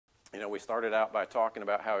we started out by talking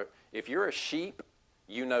about how if you're a sheep,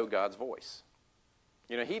 you know God's voice.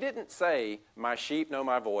 He didn't say, my sheep know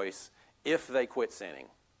my voice if they quit sinning.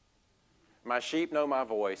 My sheep know my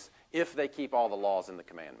voice if they keep all the laws and the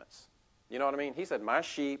commandments. You know what I mean? He said, my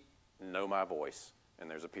sheep know my voice, and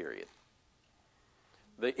there's a period.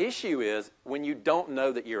 The issue is, when you don't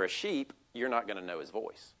know that you're a sheep, you're not going to know his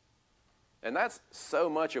voice. And that's so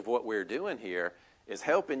much of what we're doing here is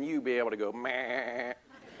helping you be able to go, meh.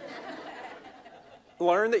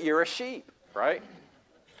 Learn that you're a sheep, right?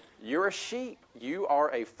 You're a sheep. You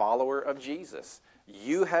are a follower of Jesus.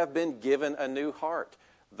 You have been given a new heart.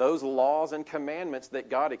 Those laws and commandments that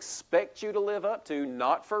God expects you to live up to,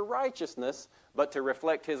 not for righteousness, but to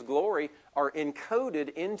reflect his glory, are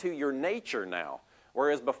encoded into your nature now.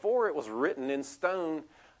 Whereas before it was written in stone,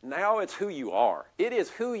 now it's who you are. It is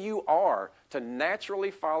who you are to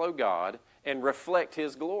naturally follow God and reflect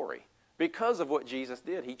his glory. Because of what Jesus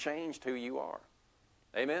did, he changed who you are.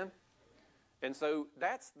 Amen? And so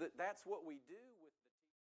that's what we do.